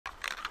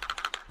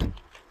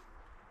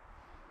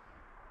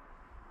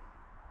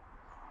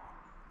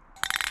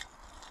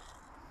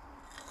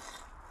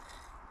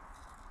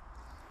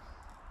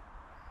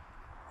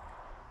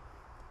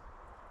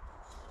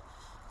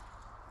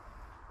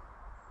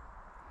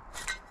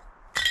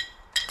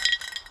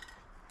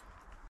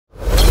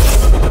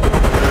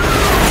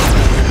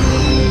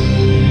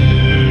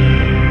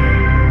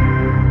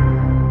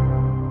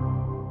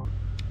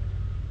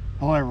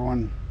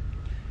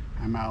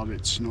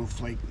at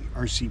SnowFlake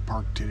RC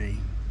Park today.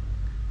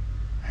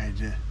 I had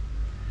to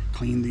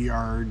clean the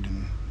yard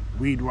and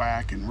weed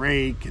whack and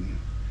rake, and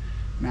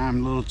now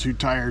I'm a little too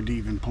tired to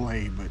even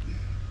play, but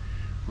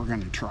we're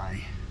gonna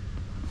try.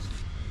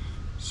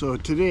 So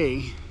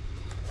today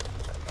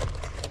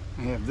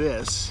I have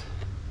this.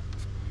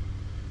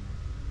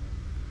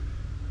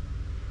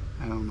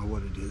 I don't know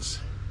what it is.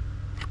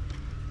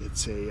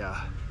 It's a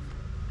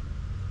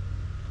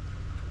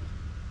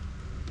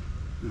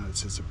no, it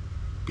says a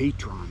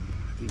PATRIOT,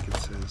 I think it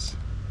says.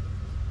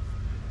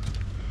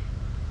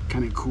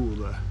 Kind of cool,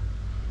 the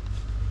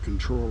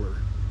controller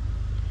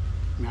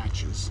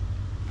matches.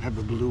 I have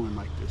a blue one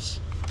like this.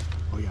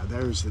 Oh yeah,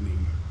 there's the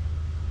name.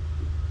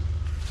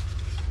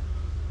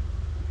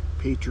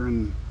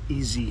 PATRIOT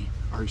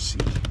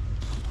EASYRC.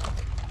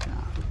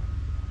 Yeah.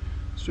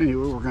 So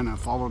anyway, we're gonna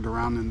follow it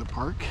around in the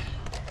park,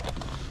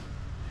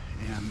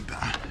 and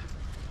I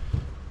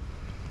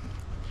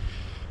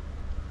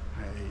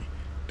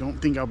don't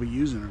think I'll be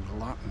using it a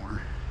lot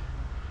more,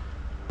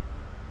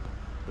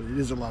 but it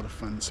is a lot of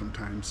fun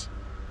sometimes.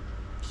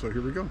 So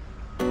here we go.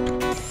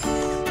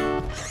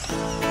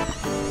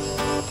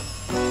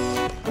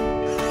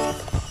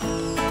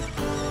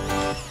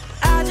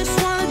 I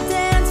just wanna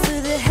dance for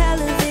the hell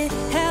of it,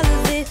 hell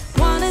of it.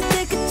 Wanna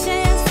take a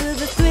chance for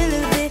the thrill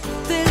of it,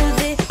 thrill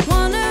of it.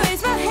 Wanna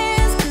raise my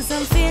hands 'cause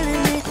I'm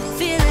feeling it,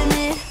 feeling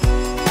it.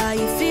 Are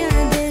you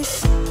feeling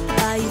this?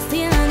 Are you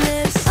feeling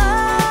this?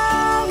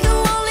 Oh, you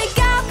only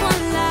got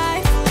one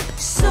life,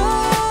 so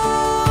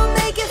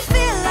make it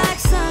feel like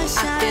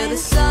sunshine. I feel the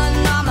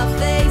sun on my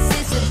face,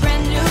 it's a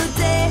brand new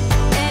day,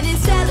 and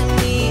it's telling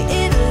me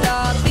it'll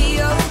all be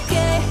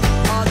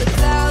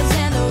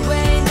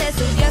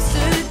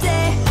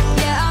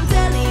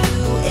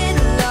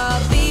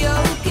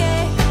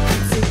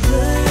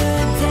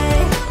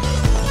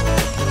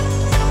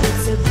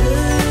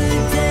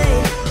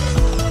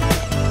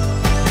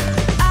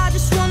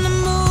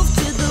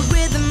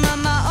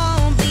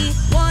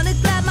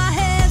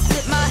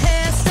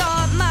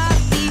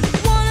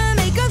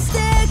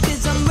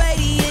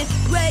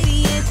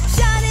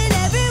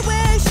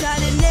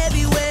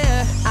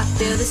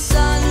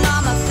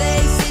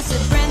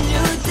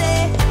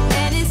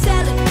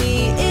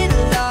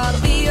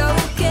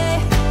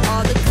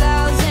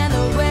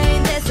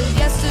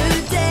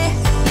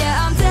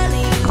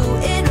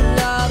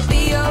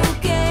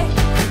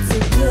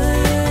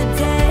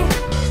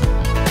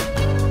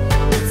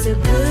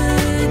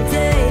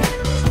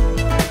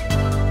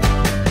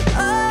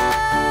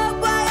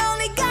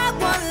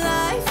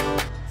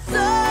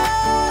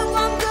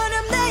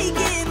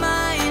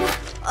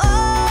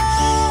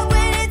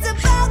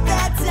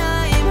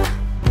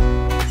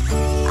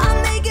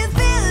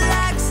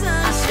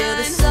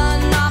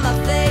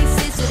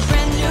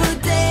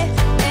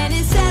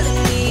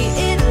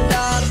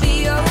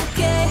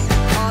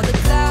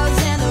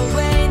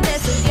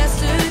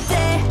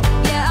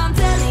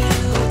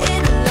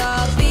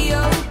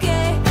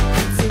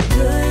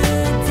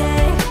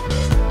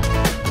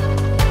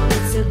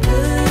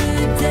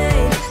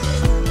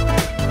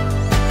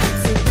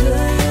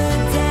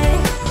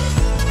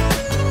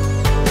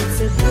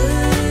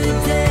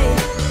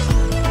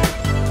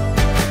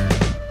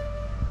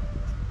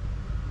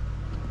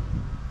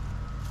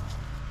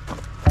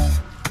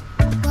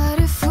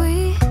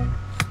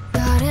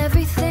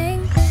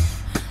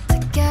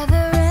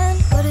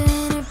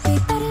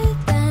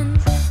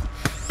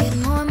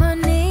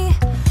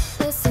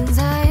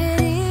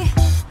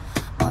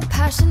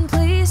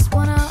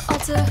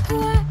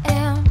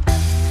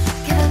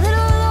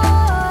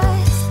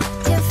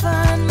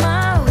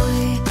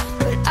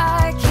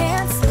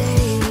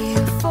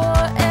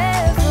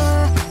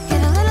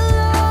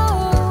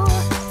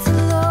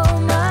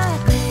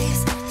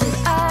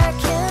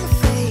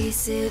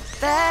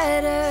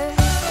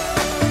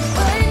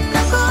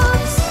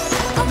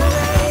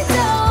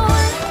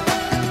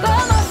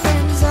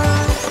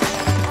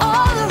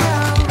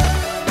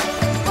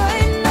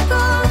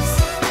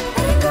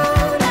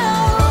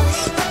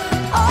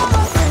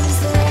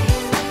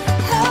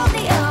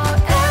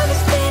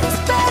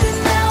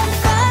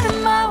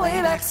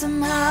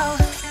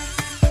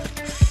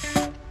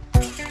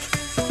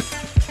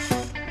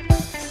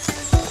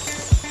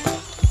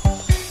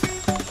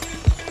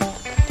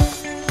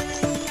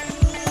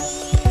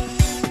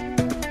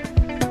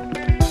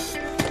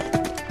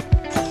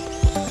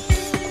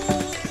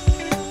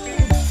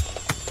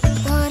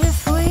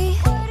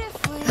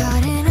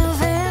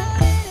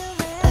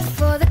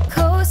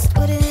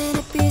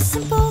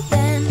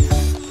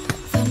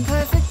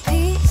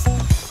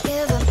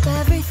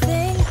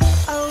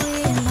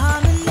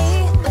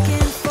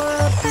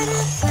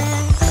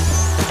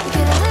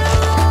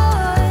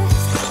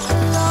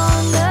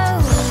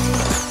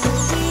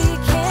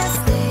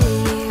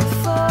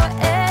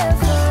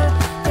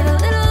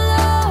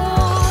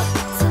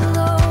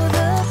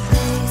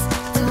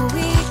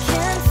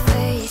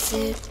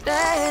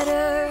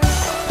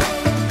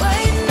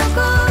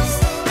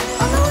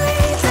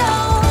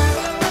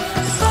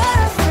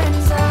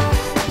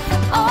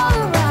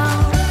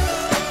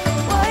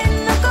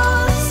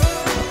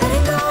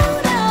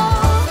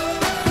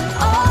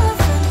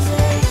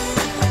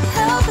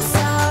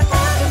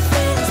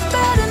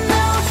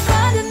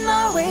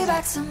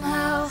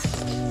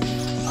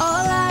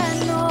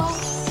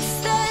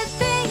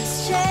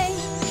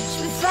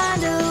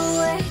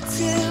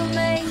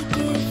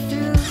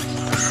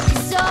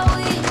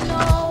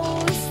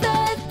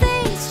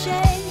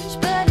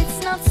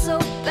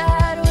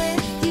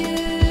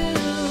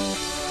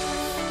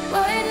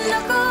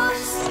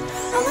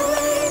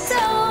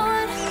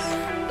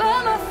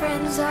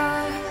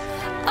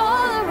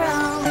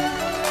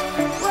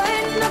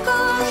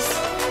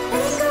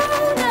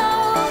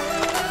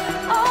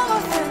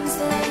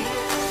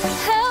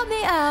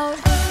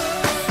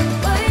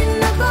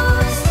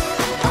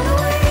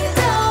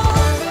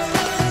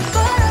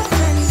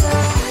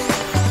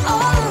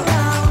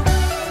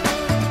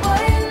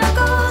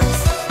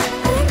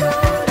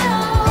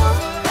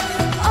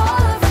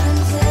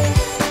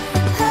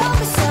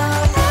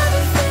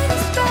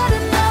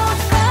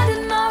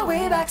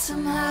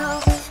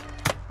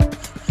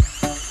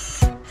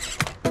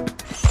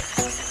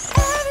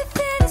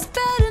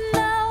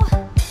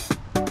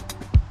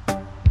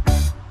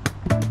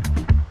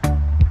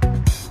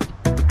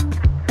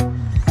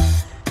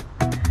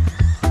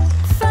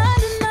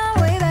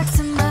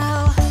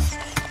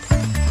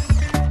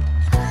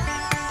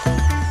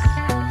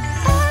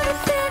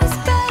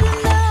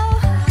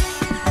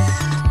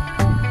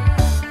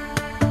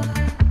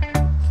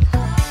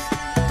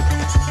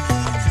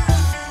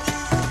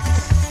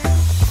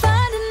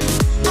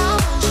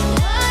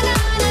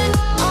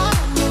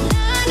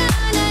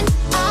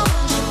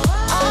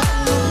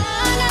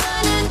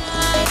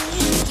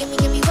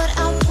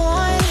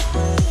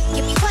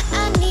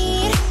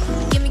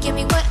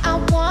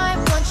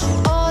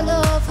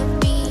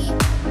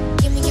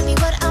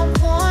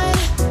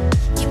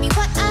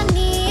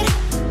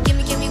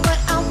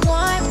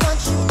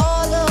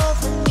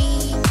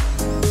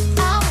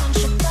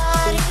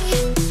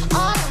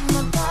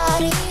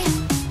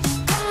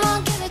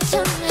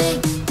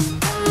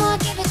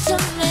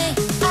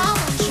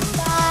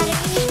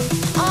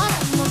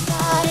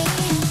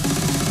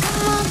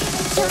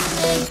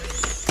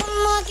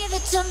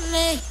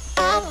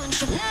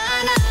Na,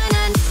 na,